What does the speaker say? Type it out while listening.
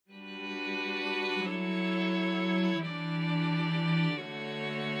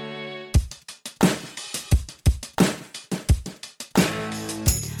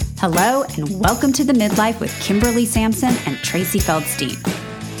Hello and welcome to The Midlife with Kimberly Sampson and Tracy Feldstein.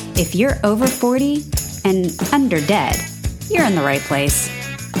 If you're over 40 and under dead, you're in the right place.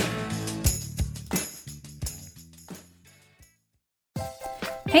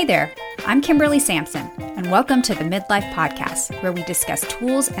 Hey there, I'm Kimberly Sampson, and welcome to the Midlife Podcast, where we discuss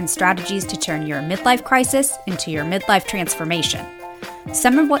tools and strategies to turn your midlife crisis into your midlife transformation.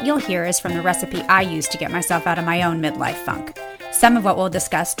 Some of what you'll hear is from the recipe I use to get myself out of my own midlife funk. Some of what we'll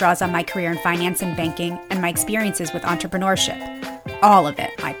discuss draws on my career in finance and banking and my experiences with entrepreneurship. All of it,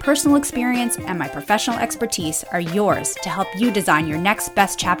 my personal experience and my professional expertise, are yours to help you design your next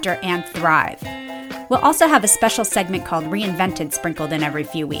best chapter and thrive. We'll also have a special segment called Reinvented sprinkled in every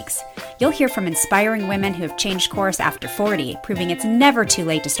few weeks. You'll hear from inspiring women who have changed course after 40, proving it's never too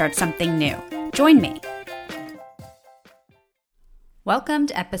late to start something new. Join me. Welcome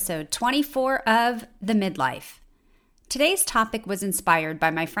to episode 24 of The Midlife. Today's topic was inspired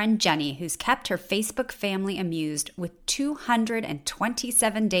by my friend Jenny, who's kept her Facebook family amused with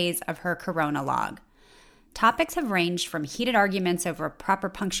 227 days of her Corona log. Topics have ranged from heated arguments over proper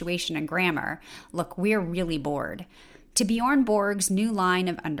punctuation and grammar, look, we're really bored, to Bjorn Borg's new line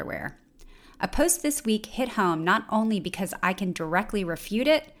of underwear. A post this week hit home not only because I can directly refute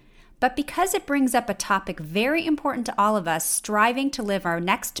it, but because it brings up a topic very important to all of us striving to live our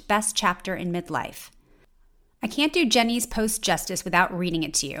next best chapter in midlife. I can't do Jenny's post justice without reading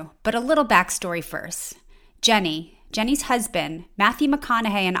it to you, but a little backstory first. Jenny's husband, Matthew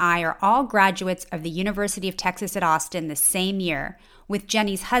McConaughey, and I are all graduates of the University of Texas at Austin the same year, with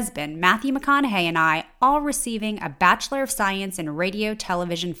Jenny's husband, Matthew McConaughey, and I all receiving a Bachelor of Science in Radio,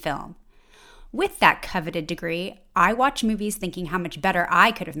 Television, Film. With that coveted degree, I watch movies thinking how much better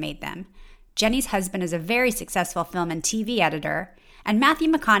I could have made them. Jenny's husband is a very successful film and TV editor, and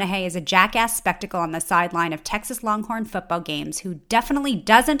Matthew McConaughey is a jackass spectacle on the sideline of Texas Longhorn football games who definitely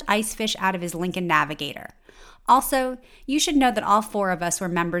doesn't ice fish out of his Lincoln Navigator. Also, you should know that all four of us were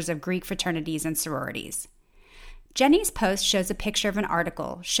members of Greek fraternities and sororities. Jenny's post shows a picture of an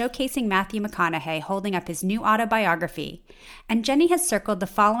article showcasing Matthew McConaughey holding up his new autobiography, and Jenny has circled the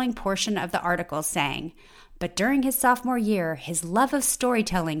following portion of the article saying, "But during his sophomore year, his love of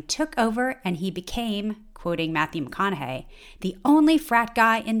storytelling took over and he became," quoting Matthew McConaughey, "the only frat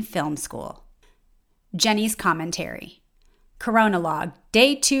guy in film school." Jenny's commentary. Corona log,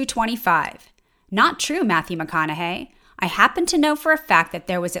 day 225. Not true, Matthew McConaughey. I happen to know for a fact that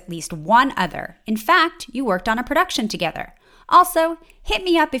there was at least one other. In fact, you worked on a production together. Also, hit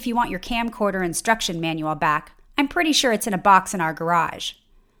me up if you want your camcorder instruction manual back. I'm pretty sure it's in a box in our garage.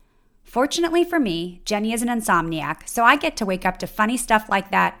 Fortunately for me, Jenny is an insomniac, so I get to wake up to funny stuff like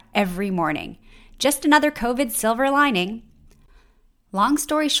that every morning. Just another COVID silver lining. Long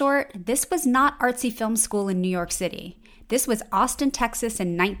story short, this was not artsy film school in New York City. This was Austin, Texas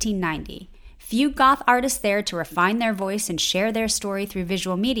in 1990. Few goth artists there to refine their voice and share their story through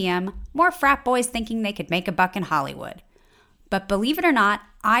visual medium, more frat boys thinking they could make a buck in Hollywood. But believe it or not,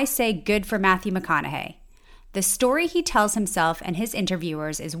 I say good for Matthew McConaughey. The story he tells himself and his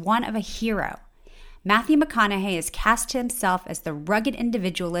interviewers is one of a hero. Matthew McConaughey has cast himself as the rugged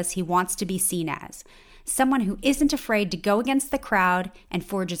individualist he wants to be seen as, someone who isn't afraid to go against the crowd and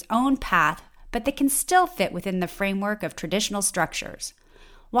forge his own path, but that can still fit within the framework of traditional structures.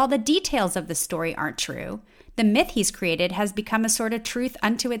 While the details of the story aren't true, the myth he's created has become a sort of truth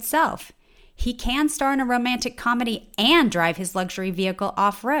unto itself. He can star in a romantic comedy and drive his luxury vehicle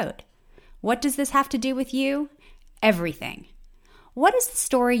off-road. What does this have to do with you? Everything. What is the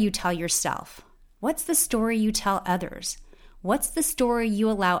story you tell yourself? What's the story you tell others? What's the story you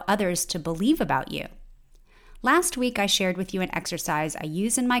allow others to believe about you? Last week, I shared with you an exercise I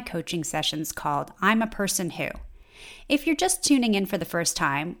use in my coaching sessions called I'm a Person Who. If you're just tuning in for the first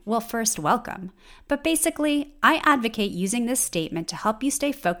time, well, first, welcome. But basically, I advocate using this statement to help you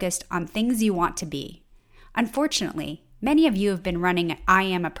stay focused on things you want to be. Unfortunately, many of you have been running I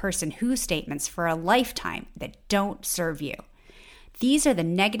am a person who statements for a lifetime that don't serve you. These are the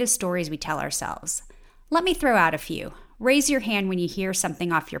negative stories we tell ourselves. Let me throw out a few. Raise your hand when you hear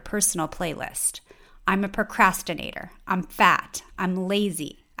something off your personal playlist. I'm a procrastinator. I'm fat. I'm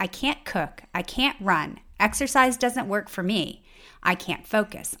lazy. I can't cook. I can't run. Exercise doesn't work for me. I can't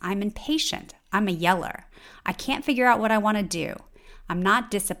focus. I'm impatient. I'm a yeller. I can't figure out what I want to do. I'm not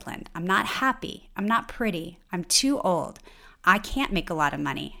disciplined. I'm not happy. I'm not pretty. I'm too old. I can't make a lot of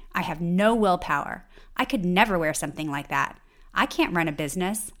money. I have no willpower. I could never wear something like that. I can't run a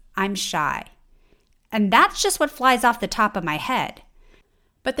business. I'm shy. And that's just what flies off the top of my head.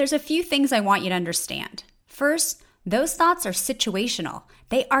 But there's a few things I want you to understand. First, those thoughts are situational.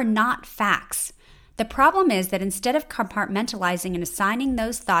 They are not facts. The problem is that instead of compartmentalizing and assigning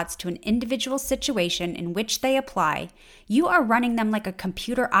those thoughts to an individual situation in which they apply, you are running them like a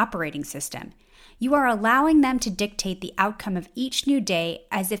computer operating system. You are allowing them to dictate the outcome of each new day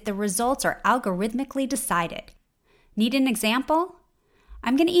as if the results are algorithmically decided. Need an example?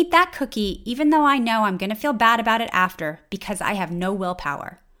 I'm going to eat that cookie even though I know I'm going to feel bad about it after because I have no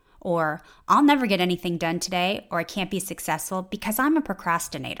willpower. Or I'll never get anything done today, or I can't be successful because I'm a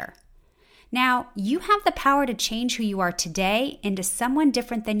procrastinator. Now, you have the power to change who you are today into someone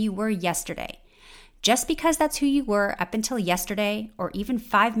different than you were yesterday. Just because that's who you were up until yesterday, or even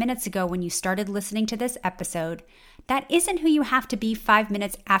 5 minutes ago when you started listening to this episode, that isn't who you have to be 5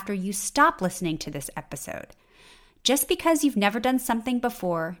 minutes after you stop listening to this episode. Just because you've never done something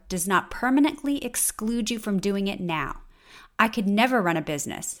before does not permanently exclude you from doing it now. I could never run a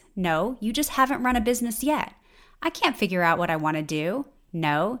business. No, you just haven't run a business yet. I can't figure out what I want to do.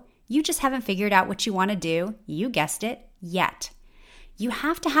 No, you just haven't figured out what you want to do, you guessed it, yet. You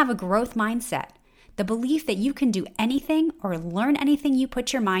have to have a growth mindset, the belief that you can do anything or learn anything you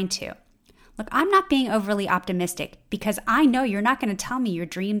put your mind to. Look, I'm not being overly optimistic because I know you're not going to tell me your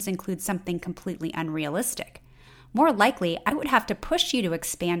dreams include something completely unrealistic. More likely, I would have to push you to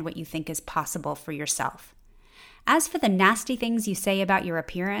expand what you think is possible for yourself. As for the nasty things you say about your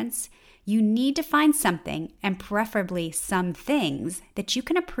appearance, you need to find something, and preferably some things, that you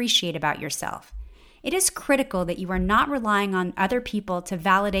can appreciate about yourself. It is critical that you are not relying on other people to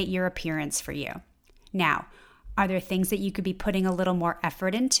validate your appearance for you. Now, are there things that you could be putting a little more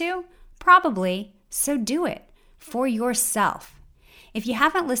effort into? Probably, so do it for yourself. If you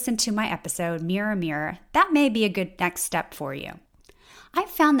haven't listened to my episode, Mirror Mirror, that may be a good next step for you. I've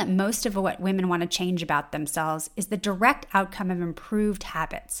found that most of what women want to change about themselves is the direct outcome of improved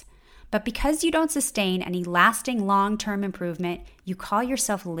habits. But because you don't sustain any lasting long-term improvement, you call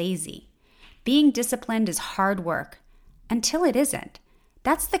yourself lazy. Being disciplined is hard work, until it isn't.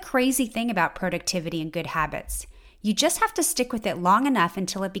 That's the crazy thing about productivity and good habits. You just have to stick with it long enough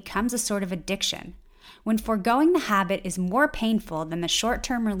until it becomes a sort of addiction, when foregoing the habit is more painful than the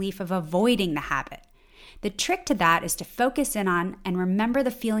short-term relief of avoiding the habit. The trick to that is to focus in on and remember the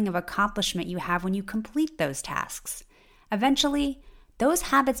feeling of accomplishment you have when you complete those tasks. Eventually, those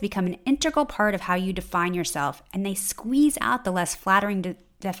habits become an integral part of how you define yourself, and they squeeze out the less flattering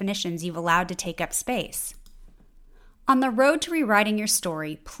definitions you've allowed to take up space. On the road to rewriting your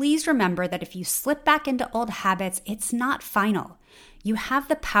story, please remember that if you slip back into old habits, it's not final. You have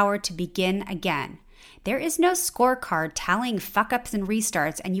the power to begin again. There is no scorecard tallying fuck-ups and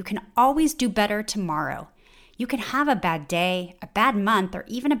restarts, and you can always do better tomorrow. You can have a bad day, a bad month, or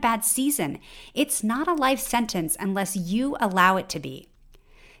even a bad season. It's not a life sentence unless you allow it to be.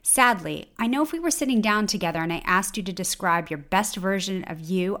 Sadly, I know if we were sitting down together and I asked you to describe your best version of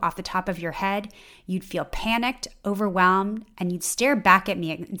you off the top of your head, you'd feel panicked, overwhelmed, and you'd stare back at me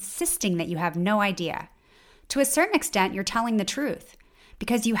insisting that you have no idea. To a certain extent, you're telling the truth,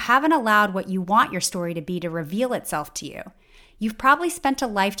 because you haven't allowed what you want your story to be to reveal itself to you. You've probably spent a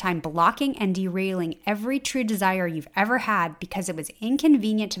lifetime blocking and derailing every true desire you've ever had because it was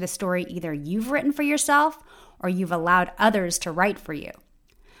inconvenient to the story either you've written for yourself or you've allowed others to write for you.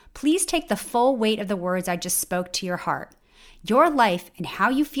 Please take the full weight of the words I just spoke to your heart. Your life and how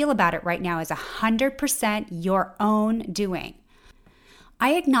you feel about it right now is 100% your own doing.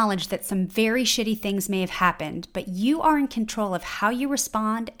 I acknowledge that some very shitty things may have happened, but you are in control of how you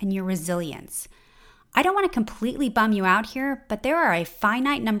respond and your resilience. I don't want to completely bum you out here, but there are a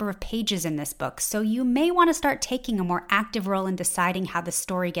finite number of pages in this book, so you may want to start taking a more active role in deciding how the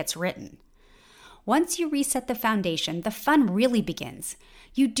story gets written. Once you reset the foundation, the fun really begins.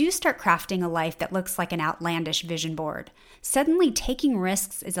 You do start crafting a life that looks like an outlandish vision board. Suddenly, taking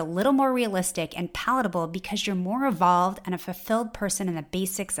risks is a little more realistic and palatable because you're more evolved and a fulfilled person in the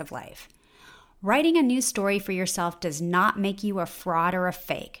basics of life. Writing a new story for yourself does not make you a fraud or a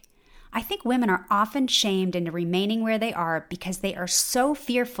fake. I think women are often shamed into remaining where they are because they are so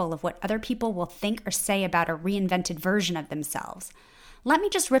fearful of what other people will think or say about a reinvented version of themselves. Let me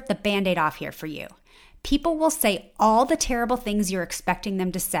just rip the Band-Aid off here for you. People will say all the terrible things you're expecting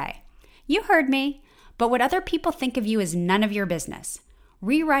them to say. You heard me, but what other people think of you is none of your business.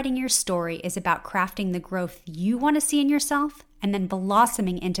 Rewriting your story is about crafting the growth you want to see in yourself and then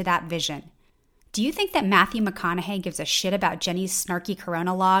blossoming into that vision. Do you think that Matthew McConaughey gives a shit about Jenny's snarky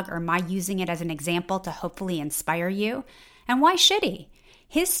Corona log or my using it as an example to hopefully inspire you? And why should he?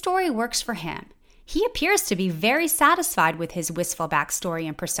 His story works for him. He appears to be very satisfied with his wistful backstory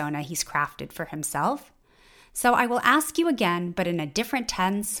and persona he's crafted for himself. So I will ask you again, but in a different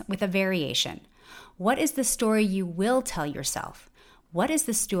tense with a variation. What is the story you will tell yourself? What is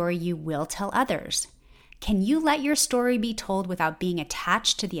the story you will tell others? Can you let your story be told without being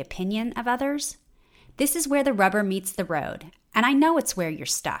attached to the opinion of others? This is where the rubber meets the road, and I know it's where you're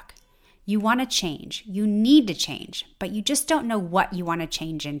stuck. You want to change, you need to change, but you just don't know what you want to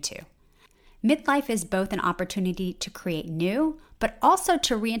change into. Midlife is both an opportunity to create new, but also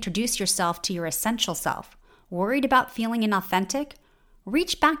to reintroduce yourself to your essential self. Worried about feeling inauthentic?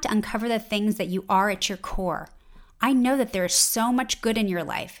 Reach back to uncover the things that you are at your core. I know that there is so much good in your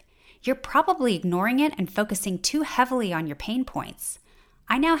life. You're probably ignoring it and focusing too heavily on your pain points.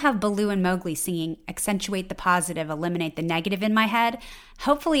 I now have Baloo and Mowgli singing "Accentuate the positive, eliminate the negative" in my head.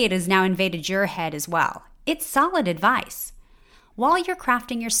 Hopefully it has now invaded your head as well. It's solid advice. While you're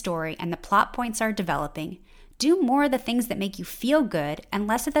crafting your story and the plot points are developing, do more of the things that make you feel good and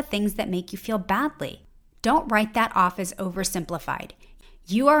less of the things that make you feel badly. Don't write that off as oversimplified.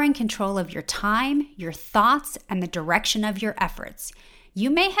 You are in control of your time, your thoughts, and the direction of your efforts. You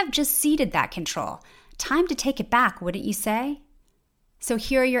may have just ceded that control. Time to take it back, wouldn't you say? So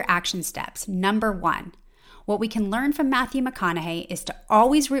here are your action steps. Number 1, what we can learn from Matthew McConaughey is to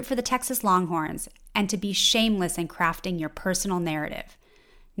always root for the Texas Longhorns and to be shameless in crafting your personal narrative.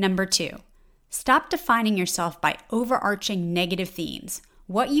 Number 2, stop defining yourself by overarching negative themes.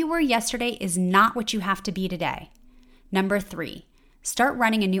 What you were yesterday is not what you have to be today. Number 3, start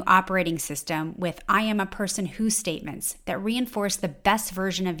running a new operating system with "I am a person who" statements that reinforce the best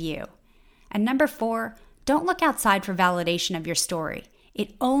version of you. And number 4, don't look outside for validation of your story.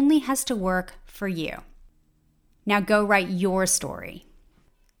 It only has to work for you. Now go write your story.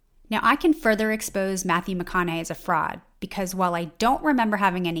 Now I can further expose Matthew McConaughey as a fraud because while I don't remember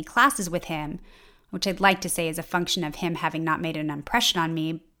having any classes with him, which I'd like to say is a function of him having not made an impression on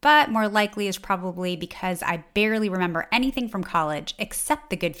me, but more likely is probably because I barely remember anything from college except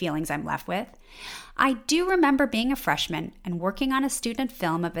the good feelings I'm left with, I do remember being a freshman and working on a student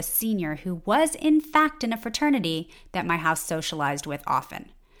film of a senior who was in fact in a fraternity that my house socialized with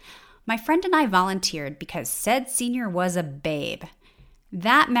often. My friend and I volunteered because said senior was a babe.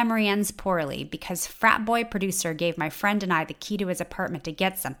 That memory ends poorly because frat boy producer gave my friend and I the key to his apartment to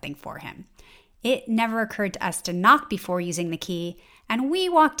get something for him. It never occurred to us to knock before using the key, and we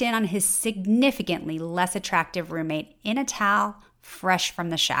walked in on his significantly less attractive roommate in a towel, fresh from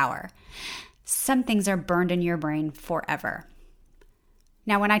the shower. Some things are burned in your brain forever.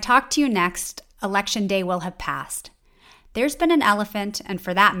 Now, when I talk to you next, Election Day will have passed. There's been an elephant, and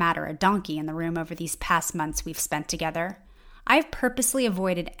for that matter, a donkey in the room over these past months we've spent together. I've purposely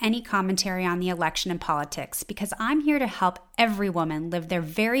avoided any commentary on the election and politics because I'm here to help every woman live their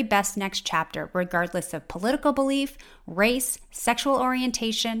very best next chapter regardless of political belief, race, sexual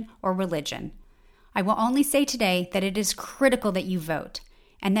orientation, or religion. I will only say today that it is critical that you vote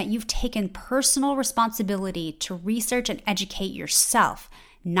and that you've taken personal responsibility to research and educate yourself,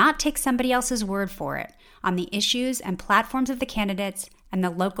 not take somebody else's word for it, on the issues and platforms of the candidates and the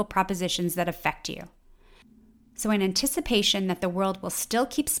local propositions that affect you. So in anticipation that the world will still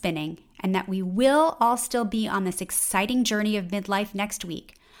keep spinning and that we will all still be on this exciting journey of midlife next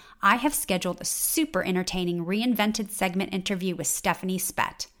week, I have scheduled a super entertaining reinvented segment interview with Stephanie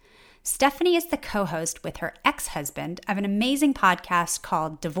Spett. Stephanie is the co-host with her ex-husband of an amazing podcast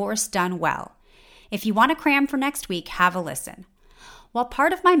called Divorce Done Well. If you want to cram for next week, have a listen. While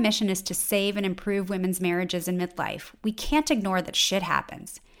part of my mission is to save and improve women's marriages in midlife, we can't ignore that shit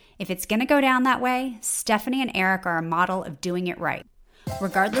happens. If it's going to go down that way, Stephanie and Eric are a model of doing it right.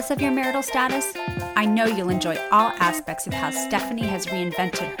 Regardless of your marital status, I know you'll enjoy all aspects of how Stephanie has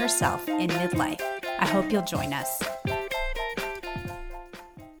reinvented herself in midlife. I hope you'll join us.